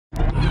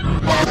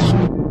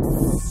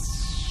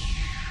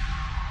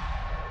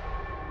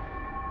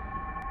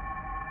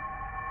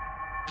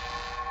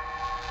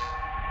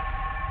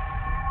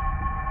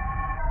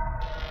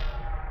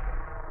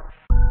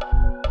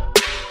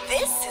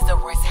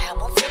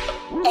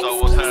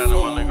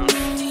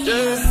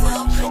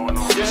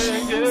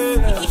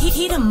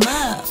Heat 'em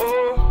up.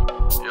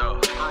 Yo,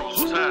 Skrewz,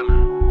 what's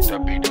happening?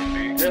 That beat,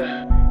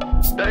 Yeah.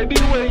 They be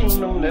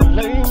waiting on that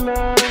late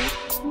night.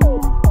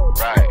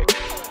 right.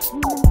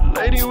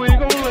 Lady, we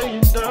gon' lay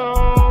you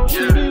down. She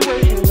be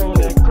waiting on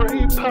that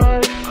great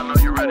pipe. I know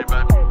you ready,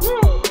 baby.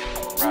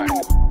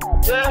 Right.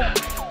 Yeah.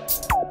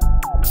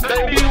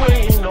 They be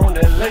waiting on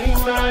that late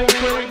night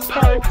great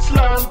pipe.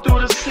 Sliding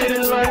through the city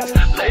lights.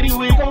 Lady,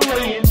 we gon'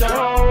 lay it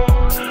down.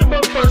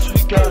 But first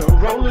we gotta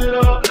roll it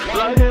up,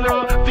 light it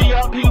up.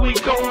 VIP, we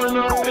going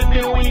up, and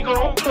then we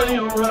gon' play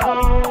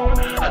around.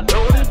 I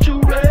know that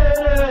you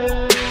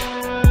ready.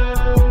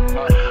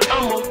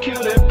 I'ma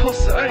kill that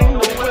pussy, I ain't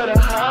nowhere to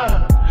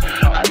hide.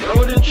 I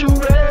know that you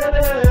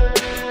ready.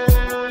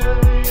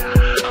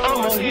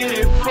 I'ma hit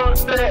it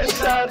front, back,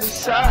 side to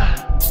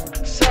side,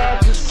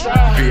 side to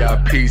side.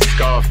 VIP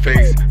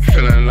Scarface,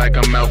 feeling like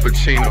I'm Al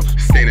Pacino.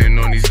 Standing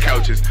on these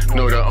couches,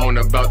 know the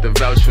owner about to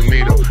vouch for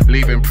me though.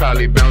 Leaving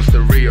probably bounce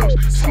to Rios.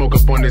 Smoke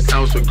up on this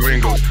house with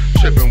gringos.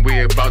 Tripping we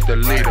about the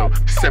Lido.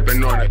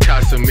 Stepping on a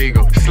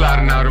Casamigo.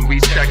 Sliding out and we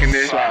checking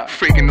it.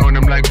 Freaking on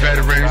them like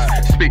veterans.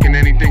 Speaking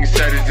anything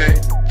said is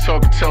it.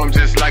 Talking to them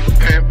just like a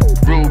pimp.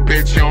 Rude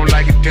bitch, you don't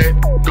like it dead.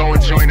 Go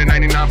and join the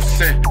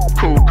 99%.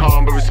 Cool,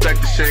 calm, but respect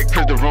the shit.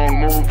 Cause the wrong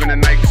move in the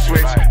night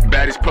switch.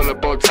 Baddies pull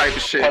up all type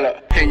of shit.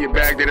 In your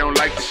bag, they don't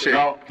like the shit.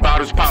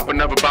 Bottles pop,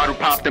 another bottle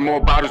pop. Then more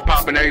bottles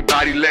popping,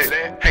 everybody lit.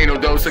 Ain't no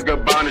dose of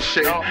Gabbana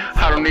shit.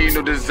 I don't need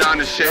no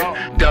designer shit.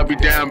 Dub me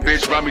down,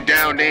 bitch, rub me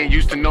down. They ain't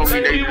used to know me,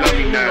 they love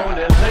me now. On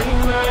that late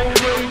night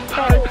great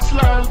pipe,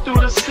 sliding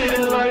through the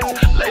city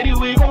lights. Lady,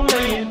 we gon'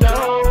 lay it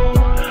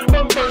down.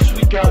 But first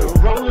we gotta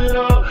roll it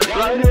up,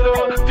 light it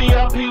up.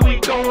 VIP, we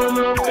going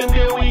up, and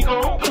then we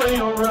gon' play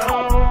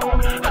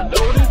around. I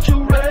know that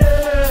you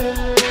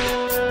ready.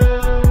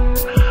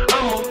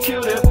 I'ma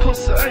kill that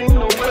pussy, ain't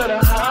nowhere to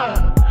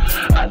hide.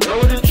 I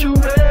know that you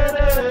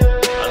ready.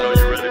 I know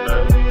you ready,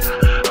 man.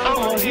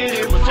 I'ma hit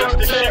it Majestic front,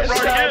 back, shit right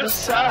side here. to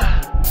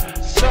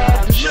side,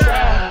 side to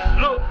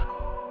side. Look,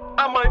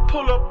 I might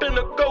pull up in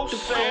a ghost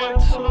van.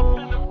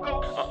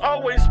 I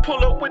always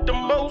pull up with the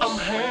most. I'm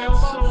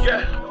handsome.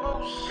 Yeah.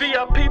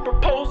 VIP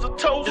propose a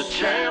toast. The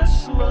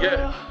chancellor.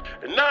 Yeah.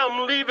 And now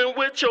I'm leaving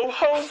with your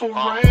hoe for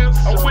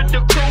ransom. I'm with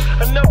the crew.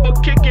 I never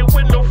kick it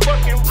with no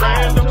fucking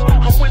randoms.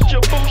 I'm with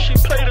your boo. She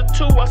played a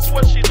 2. I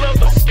swear she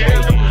love a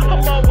scandal.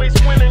 I'm always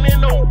winning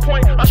in on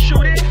point. I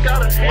shoot it,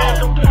 got a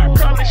handle.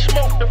 Probably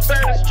smoke the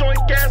fattest joint,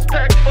 gas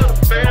pack for the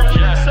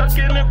family.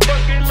 Sucking and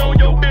fucking on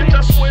your bitch.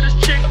 I swear this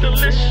chick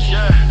delicious.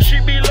 She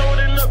be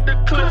loading up the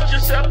clips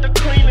just after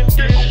cleaning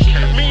dishes.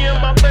 Me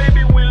and my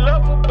baby, we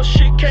love her, but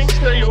she can't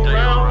stay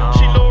around.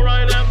 She know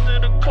right after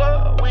the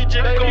club, we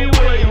just gon'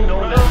 waiting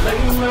on that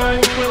late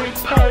night great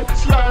pipe,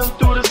 sliding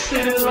through the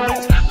city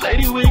lights.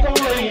 Lady, we gon'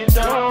 lay it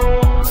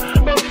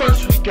down. But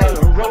first we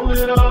gotta roll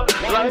it up,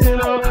 light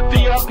it up.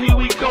 VIP,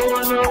 we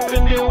going up,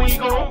 and then we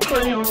gon'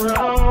 play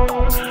around.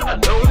 I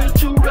know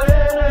that you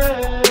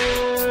ready.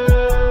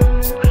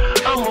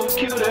 I'ma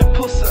kill that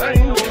pussy,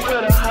 ain't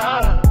nowhere to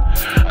hide.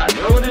 I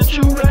know that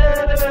you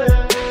ready.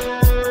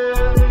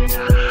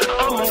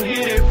 I'ma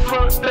hit it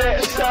front,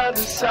 back, side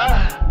to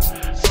side,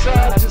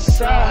 side to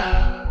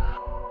side.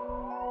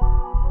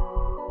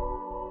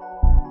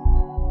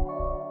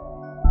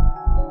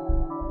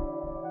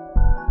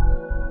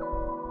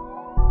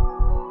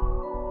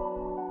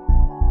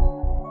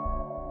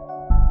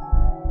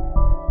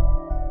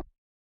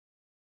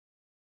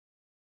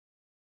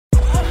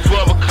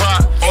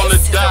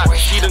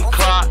 She done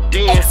clocked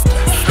in.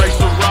 Straight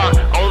to rock,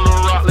 on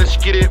the rock, let's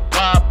get it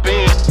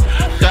poppin'.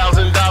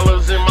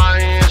 $1,000 in my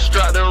hand,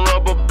 strapped in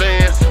rubber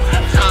bands.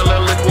 Time to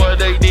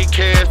liquidate the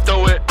cash,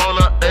 throw it on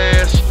her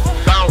ass.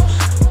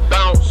 Bounce,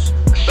 bounce,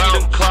 she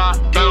done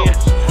clocked in.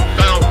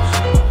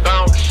 Bounce,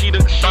 bounce, she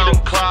done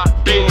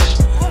clocked in.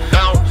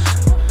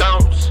 Bounce,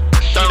 bounce,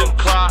 she done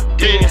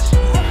clocked in.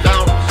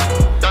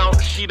 Bounce,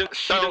 bounce, she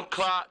done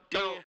clocked in.